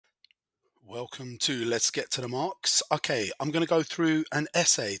Welcome to Let's Get to the Marks. Okay, I'm going to go through an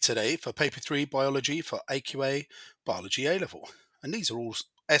essay today for Paper 3 Biology for AQA Biology A-Level. And these are all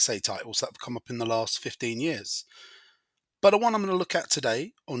essay titles that have come up in the last 15 years. But the one I'm going to look at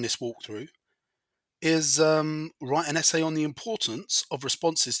today on this walkthrough is write an essay on the importance of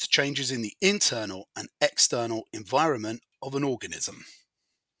responses to changes in the internal and external environment of an organism.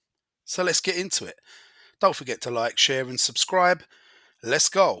 So let's get into it. Don't forget to like, share and subscribe. Let's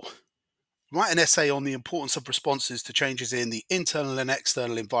go. Write an essay on the importance of responses to changes in the internal and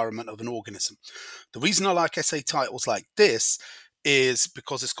external environment of an organism. The reason I like essay titles like this is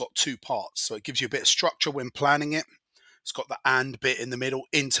because it's got two parts. So it gives you a bit of structure when planning it. It's got the and bit in the middle,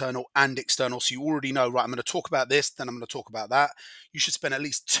 internal and external. So you already know, right, I'm going to talk about this, then I'm going to talk about that. You should spend at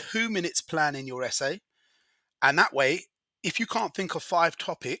least 2 minutes planning your essay. And that way, if you can't think of 5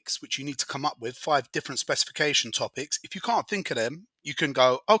 topics, which you need to come up with, 5 different specification topics, if you can't think of them, you can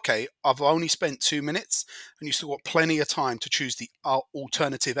go, okay, I've only spent 2 minutes and you still got plenty of time to choose the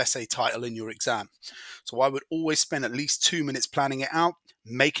alternative essay title in your exam. So I would always spend at least 2 minutes planning it out,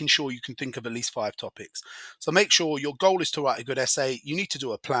 making sure you can think of at least 5 topics. So make sure your goal is to write a good essay. You need to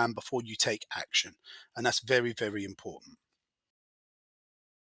do a plan before you take action. And that's very, very important.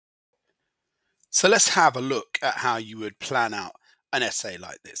 So let's have a look at how you would plan out an essay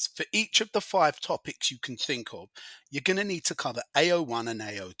like this. For each of the 5 topics you can think of, you're going to need to cover AO1 and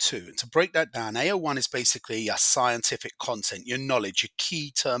AO2. And to break that down, AO1 is basically your scientific content, your knowledge, your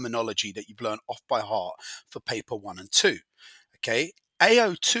key terminology that you've learned off by heart for paper 1 and 2. Okay,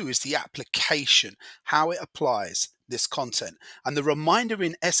 AO2 is the application, how it applies this content. And the reminder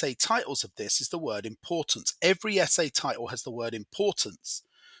in essay titles of this is the word importance. Every essay title has the word importance.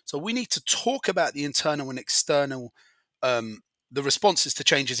 So we need to talk about the internal and external, the responses to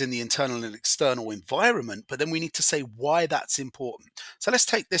changes in the internal and external environment, but then we need to say why that's important. So let's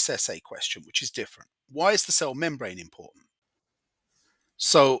take this essay question, which is different. Why is the cell membrane important?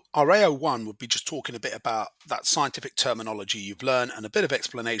 So our AO1 would be just talking a bit about that scientific terminology you've learned and a bit of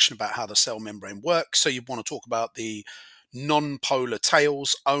explanation about how the cell membrane works. So you want to talk about the non-polar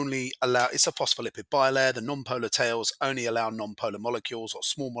tails only allow, it's a phospholipid bilayer, the non-polar tails only allow non-polar molecules or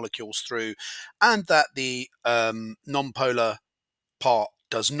small molecules through, and that the non-polar part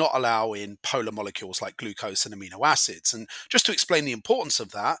does not allow in polar molecules like glucose and amino acids. And just to explain the importance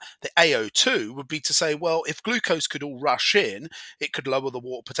of that, the AO2 would be to say, well, if glucose could all rush in, it could lower the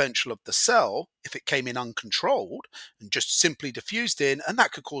water potential of the cell if it came in uncontrolled and just simply diffused in, and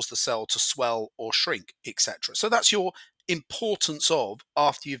that could cause the cell to swell or shrink, etc. So that's your importance of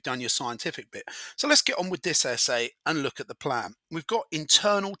after you've done your scientific bit. So let's get on with this essay and look at the plan. We've got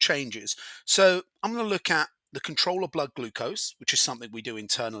internal changes. So I'm going to look at the control of blood glucose, which is something we do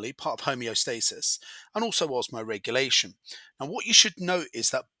internally, part of homeostasis, and also osmoregulation. Now, what you should note is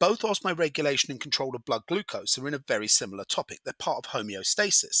that both osmoregulation and control of blood glucose are in a very similar topic. They're part of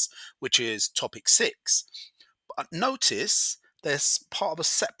homeostasis, which is topic 6. But notice there's part of a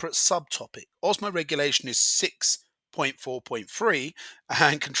separate subtopic. Osmoregulation is 6.4.3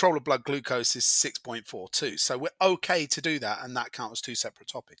 and control of blood glucose is 6.42. So we're okay to do that, and that counts as 2 separate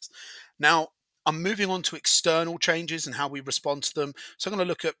topics. Now, I'm moving on to external changes and how we respond to them. So I'm going to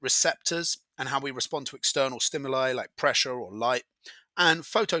look at receptors and how we respond to external stimuli like pressure or light, and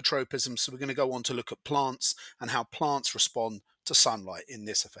phototropism. So we're going to go on to look at plants and how plants respond to sunlight in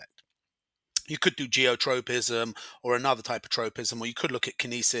this effect. You could do geotropism or another type of tropism, or you could look at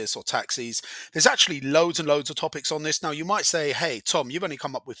kinesis or taxis. There's actually loads and loads of topics on this. Now, you might say, hey, Tom, you've only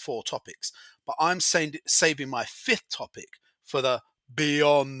come up with 4 topics, but I'm saving my 5th topic for the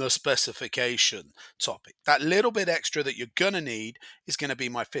beyond the specification topic. That little bit extra that you're going to need is going to be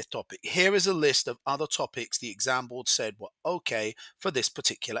my 5th topic. Here is a list of other topics the exam board said were okay for this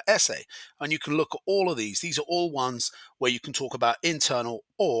particular essay. And you can look at all of these. These are all ones where you can talk about internal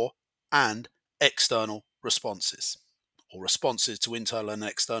and external responses, or responses to internal and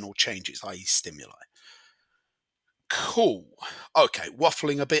external changes, i.e. stimuli. Cool. Okay,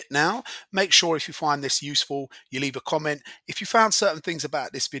 waffling a bit now. Make sure if you find this useful, you leave a comment. If you found certain things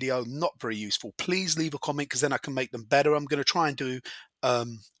about this video not very useful, please leave a comment because then I can make them better. I'm going to try and do a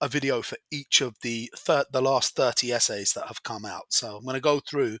video for each of the last 30 essays that have come out. So I'm going to go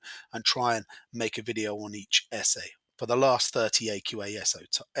through and try and make a video on each essay for the last 30 AQA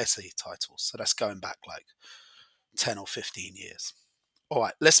essay titles. So that's going back like 10 or 15 years. All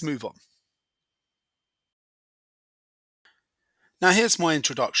right, let's move on. Now, here's my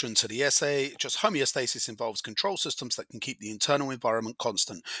introduction to the essay. Just homeostasis involves control systems that can keep the internal environment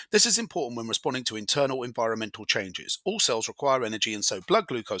constant. This is important when responding to internal environmental changes. All cells require energy, and so blood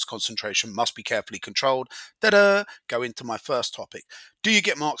glucose concentration must be carefully controlled. Da-da! Go into my first topic. Do you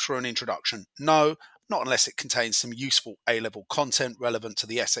get marks for an introduction? No, not unless it contains some useful A-level content relevant to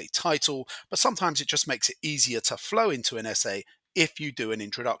the essay title, but sometimes it just makes it easier to flow into an essay if you do an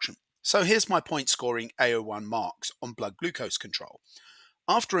introduction. So here's my point scoring AO1 marks on blood glucose control.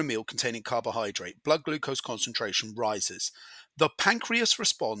 After a meal containing carbohydrate, blood glucose concentration rises. The pancreas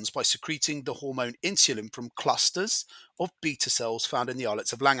responds by secreting the hormone insulin from clusters of beta cells found in the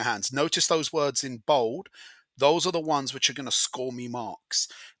islets of Langerhans. Notice those words in bold. Those are the ones which are going to score me marks.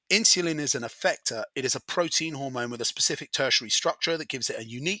 Insulin is an effector. It is a protein hormone with a specific tertiary structure that gives it a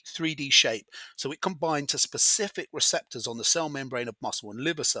unique 3D shape. So it can bind to specific receptors on the cell membrane of muscle and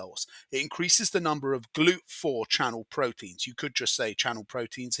liver cells. It increases the number of GLUT4 channel proteins. You could just say channel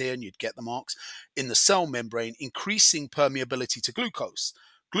proteins here and you'd get the marks in the cell membrane, increasing permeability to glucose.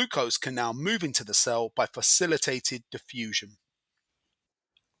 Glucose can now move into the cell by facilitated diffusion.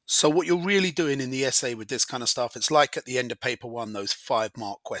 So what you're really doing in the essay with this kind of stuff, it's like at the end of paper one, those 5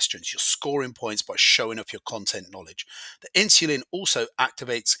 mark questions. You're scoring points by showing off your content knowledge. The insulin also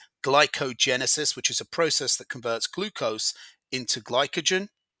activates glycogenesis, which is a process that converts glucose into glycogen.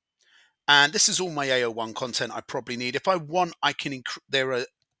 And this is all my AO1 content I probably need. If I want, I can, there are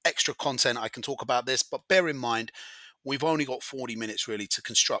extra content I can talk about this, but bear in mind, we've only got 40 minutes really to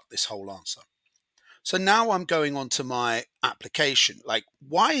construct this whole answer. So now I'm going on to my application. Like,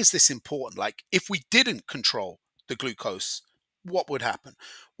 why is this important? Like, if we didn't control the glucose, what would happen?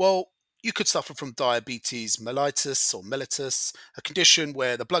 Well, you could suffer from diabetes mellitus or mellitus, a condition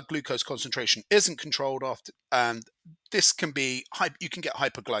where the blood glucose concentration isn't controlled after, and this can be, you can get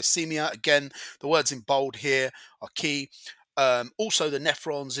hyperglycemia. Again, the words in bold here are key. Also, the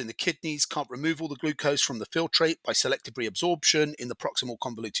nephrons in the kidneys can't remove all the glucose from the filtrate by selective reabsorption in the proximal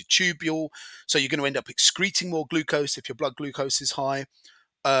convoluted tubule. So you're going to end up excreting more glucose if your blood glucose is high.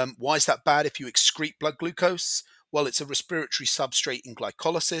 Why is that bad if you excrete blood glucose? Well, it's a respiratory substrate in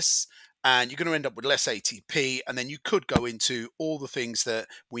glycolysis, and you're going to end up with less ATP. And then you could go into all the things that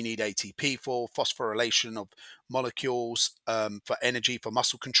we need ATP for: phosphorylation of molecules, for energy, for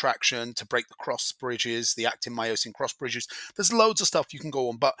muscle contraction, to break the cross bridges, the actin myosin cross bridges. There's loads of stuff you can go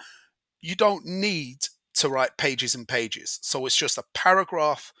on, but you don't need to write pages and pages. So it's just a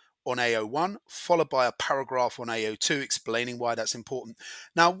paragraph on AO1 followed by a paragraph on AO2 explaining why that's important.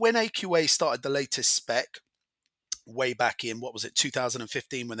 Now, when AQA started the latest spec, way back in, what was it,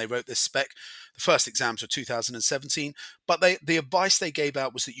 2015, when they wrote this spec, the first exams were 2017, but the advice they gave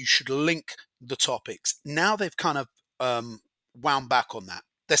out was that you should link the topics. Now they've kind of wound back on that.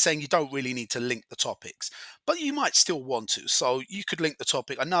 They're saying you don't really need to link the topics, but you might still want to. So you could link the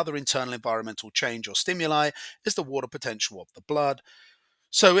topic. Another internal environmental change or stimuli is the water potential of the blood.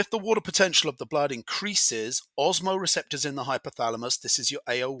 So if the water potential of the blood increases, osmoreceptors in the hypothalamus, this is your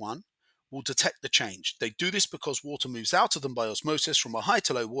AO1, will detect the change. They do this because water moves out of them by osmosis from a high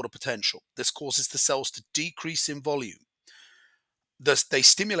to low water potential. This causes the cells to decrease in volume. Thus, they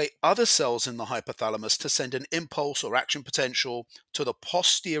stimulate other cells in the hypothalamus to send an impulse or action potential to the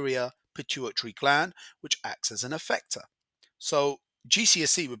posterior pituitary gland, which acts as an effector. So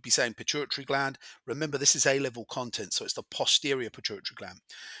GCSE would be saying pituitary gland. Remember, this is A-level content, so it's the posterior pituitary gland.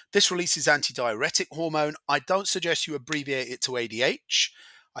 This releases antidiuretic hormone. I don't suggest you abbreviate it to ADH.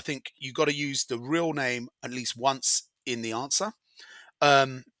 I think you got to use the real name at least once in the answer.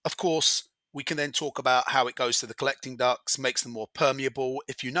 Of course, we can then talk about how it goes to the collecting ducts, makes them more permeable.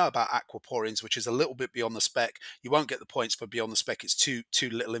 If you know about aquaporins, which is a little bit beyond the spec, you won't get the points for beyond the spec. It's too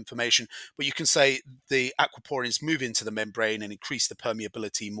little information. But you can say the aquaporins move into the membrane and increase the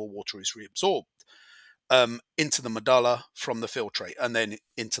permeability. More water is reabsorbed into the medulla from the filtrate and then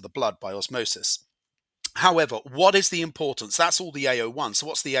into the blood by osmosis. However, what is the importance? That's all the AO1. So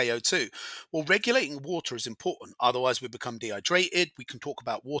what's the AO2? Well, regulating water is important. Otherwise, we become dehydrated. We can talk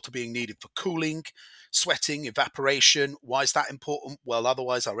about water being needed for cooling, sweating, evaporation. Why is that important? Well,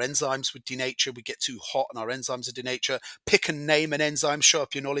 otherwise our enzymes would denature. We get too hot and our enzymes are denature. Pick and name an enzyme. Show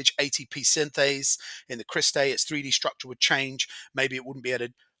off your knowledge. ATP synthase. In the cristae, its 3D structure would change. Maybe it wouldn't be able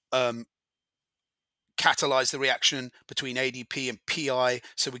to catalyze the reaction between ADP and PI.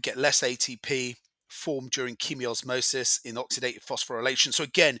 So we get less ATP formed during chemiosmosis in oxidative phosphorylation. So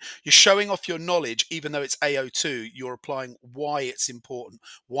again, you're showing off your knowledge. Even though it's AO2, you're applying why it's important.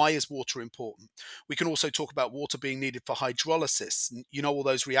 Why is water important? We can also talk about water being needed for hydrolysis. You know, all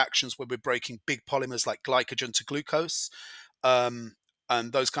those reactions where we're breaking big polymers like glycogen to glucose.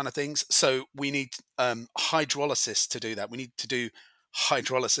 and those kind of things. So we need hydrolysis to do that. We need to do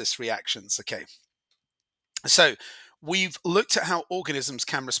hydrolysis reactions. Okay. So we've looked at how organisms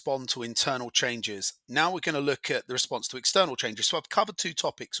can respond to internal changes. Now we're going to look at the response to external changes. So I've covered two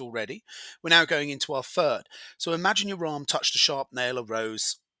topics already. We're now going into our third. So imagine your arm touched a sharp nail, a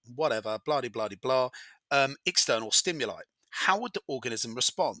rose, whatever, blah, blah, blah, blah, external stimuli. How would the organism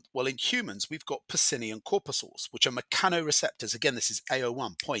respond? Well, in humans, we've got Pacinian corpuscles, which are mechanoreceptors. Again, this is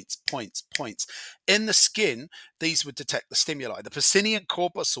AO1, points, points, points. In the skin, these would detect the stimuli. The Pacinian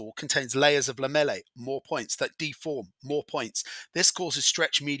corpuscle contains layers of lamellae, more points, that deform, more points. This causes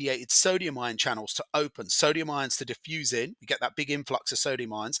stretch-mediated sodium ion channels to open, sodium ions to diffuse in. You get that big influx of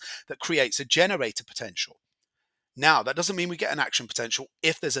sodium ions that creates a generator potential. Now, that doesn't mean we get an action potential.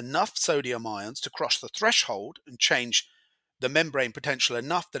 If there's enough sodium ions to cross the threshold and change the membrane potential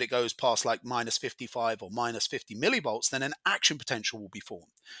enough that it goes past like minus 55 or minus 50 millivolts, then an action potential will be formed.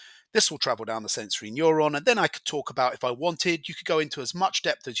 This will travel down the sensory neuron, and then I could talk about, if I wanted, you could go into as much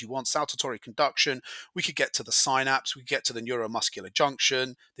depth as you want, saltatory conduction, we could get to the synapse, we could get to the neuromuscular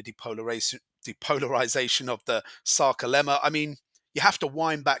junction, the depolarization of the sarcolemma. I mean, you have to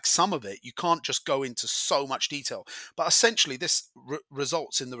wind back some of it. You can't just go into so much detail. But essentially, this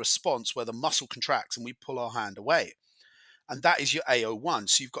results in the response where the muscle contracts and we pull our hand away. And that is your AO1.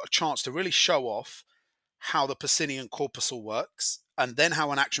 So you've got a chance to really show off how the Pacinian corpuscle works and then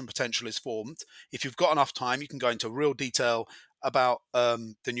how an action potential is formed. If you've got enough time, you can go into real detail about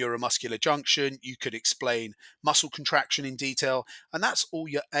the neuromuscular junction. You could explain muscle contraction in detail. And that's all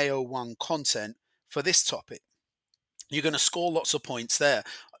your AO1 content for this topic. You're going to score lots of points there.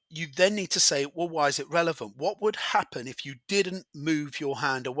 You then need to say, well, why is it relevant? What would happen if you didn't move your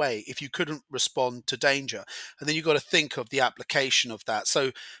hand away, if you couldn't respond to danger? And then you've got to think of the application of that.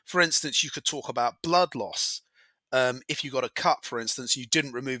 So, for instance, you could talk about blood loss. If you got a cut, for instance, you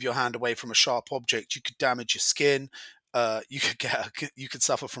didn't remove your hand away from a sharp object, you could damage your skin. You could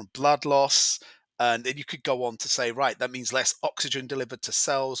suffer from blood loss. And then you could go on to say, right, that means less oxygen delivered to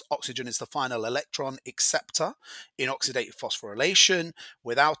cells. Oxygen is the final electron acceptor in oxidative phosphorylation.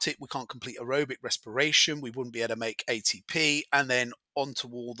 Without it, we can't complete aerobic respiration. We wouldn't be able to make ATP. And then on to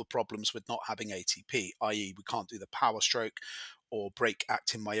all the problems with not having ATP, i.e., we can't do the power stroke or break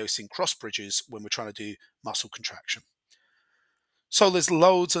actin myosin cross bridges when we're trying to do muscle contraction. So there's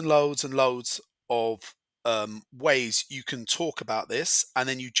loads and loads and loads of ways you can talk about this, and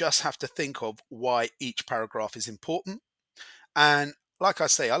then you just have to think of why each paragraph is important. And like I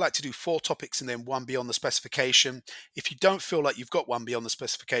say, I like to do 4 topics and then 1 beyond the specification. If you don't feel like you've got 1 beyond the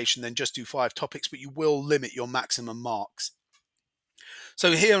specification, then just do 5 topics, but you will limit your maximum marks.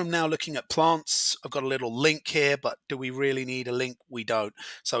 So here I'm now looking at plants. I've got a little link here, but do we really need a link? We don't.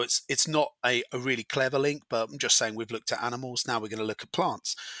 So it's not a really clever link, but I'm just saying we've looked at animals. Now we're going to look at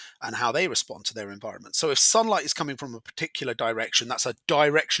plants and how they respond to their environment. So if sunlight is coming from a particular direction, that's a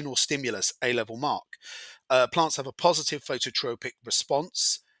directional stimulus, A-level mark. Plants have a positive phototropic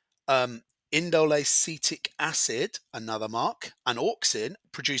response. Indoleacetic acid, another mark, and auxin,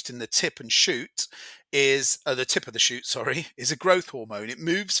 produced in the tip and shoot, is the tip of the shoot, sorry, is a growth hormone. It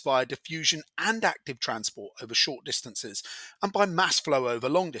moves via diffusion and active transport over short distances and by mass flow over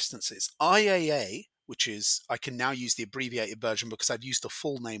long distances. IAA, which is, I can now use the abbreviated version because I've used the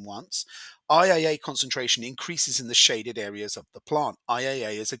full name once. IAA concentration increases in the shaded areas of the plant.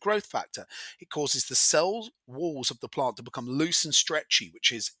 IAA is a growth factor. It causes the cell walls of the plant to become loose and stretchy,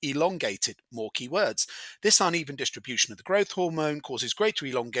 which is elongated, more keywords. This uneven distribution of the growth hormone causes greater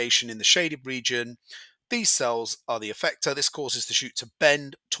elongation in the shaded region. These cells are the effector. This causes the shoot to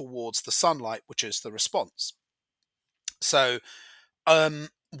bend towards the sunlight, which is the response. So,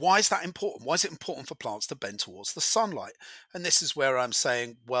 why is that important? Why is it important for plants to bend towards the sunlight? And this is where I'm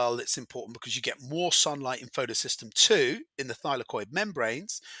saying, well, it's important because you get more sunlight in photosystem 2 in the thylakoid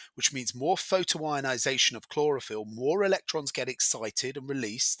membranes, which means more photoionization of chlorophyll, more electrons get excited and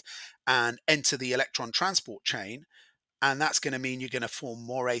released and enter the electron transport chain. And that's going to mean you're going to form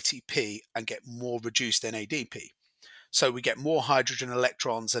more ATP and get more reduced NADP. So we get more hydrogen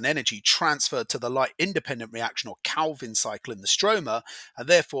electrons and energy transferred to the light independent reaction or Calvin cycle in the stroma, and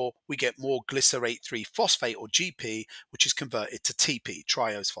therefore we get more glycerate 3 phosphate or GP, which is converted to TP,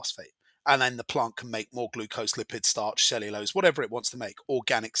 triose phosphate. And then the plant can make more glucose, lipid, starch, cellulose, whatever it wants to make,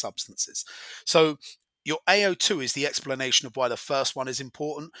 organic substances. So your AO2 is the explanation of why the first one is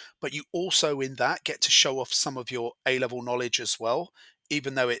important, but you also in that get to show off some of your A-level knowledge as well.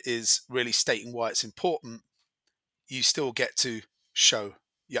 Even though it is really stating why it's important, you still get to show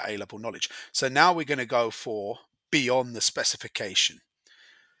your A-level knowledge. So now we're going to go for beyond the specification.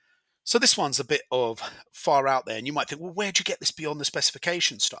 So this one's a bit of far out there, and you might think, well, where'd you get this beyond the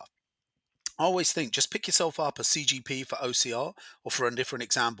specification stuff? I always think just pick yourself up a CGP for OCR or for a different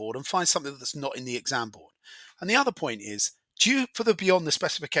exam board and find something that's not in the exam board. And the other point is, do you, for the beyond the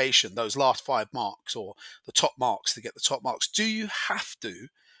specification, those last 5 marks or the top marks to get the top marks, do you have to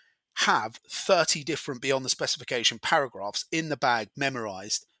have 30 different beyond the specification paragraphs in the bag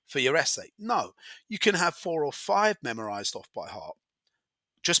memorized for your essay? No, you can have 4 or 5 memorized off by heart,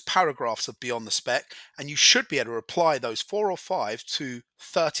 just paragraphs of beyond the spec, and you should be able to apply those 4 or 5 to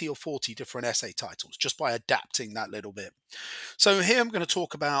 30 or 40 different essay titles just by adapting that little bit. So here I'm going to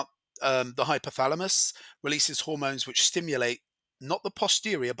talk about the hypothalamus releases hormones which stimulate not the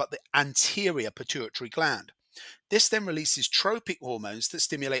posterior but the anterior pituitary gland. This then releases tropic hormones that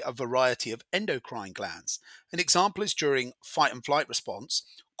stimulate a variety of endocrine glands. An example is during fight and flight response,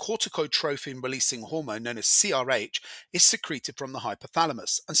 corticotrophin releasing hormone known as CRH is secreted from the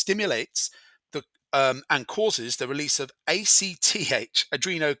hypothalamus and stimulates the and causes the release of ACTH,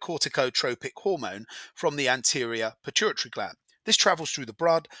 adrenocorticotropic hormone, from the anterior pituitary gland. This travels through the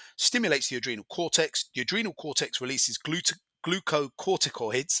blood, stimulates the adrenal cortex. The adrenal cortex releases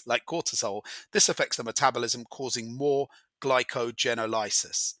glucocorticoids like cortisol. This affects the metabolism, causing more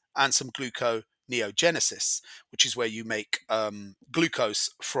glycogenolysis and some gluconeogenesis, which is where you make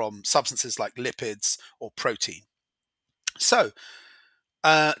glucose from substances like lipids or protein. So,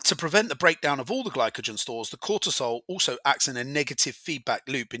 to prevent the breakdown of all the glycogen stores, the cortisol also acts in a negative feedback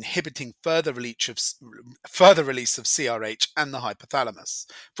loop, inhibiting further release of CRH and the hypothalamus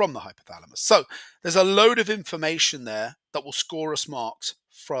from the hypothalamus. So there's a load of information there that will score us marks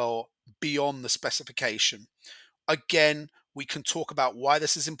for beyond the specification. Again, we can talk about why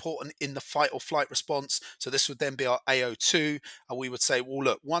this is important in the fight or flight response. So this would then be our AO2. And we would say, well,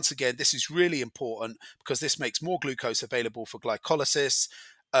 look, once again, this is really important because this makes more glucose available for glycolysis,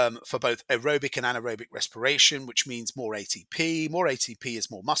 for both aerobic and anaerobic respiration, which means more ATP. More ATP is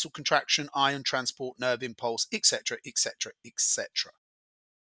more muscle contraction, ion transport, nerve impulse, etc., etc., etc.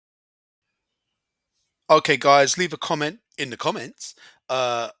 Okay, guys, leave a comment in the comments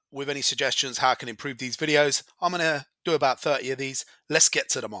with any suggestions how I can improve these videos. I'm going to do about 30 of these. Let's get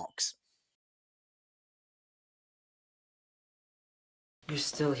to the marks. You're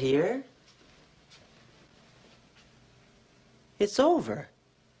still here? It's over.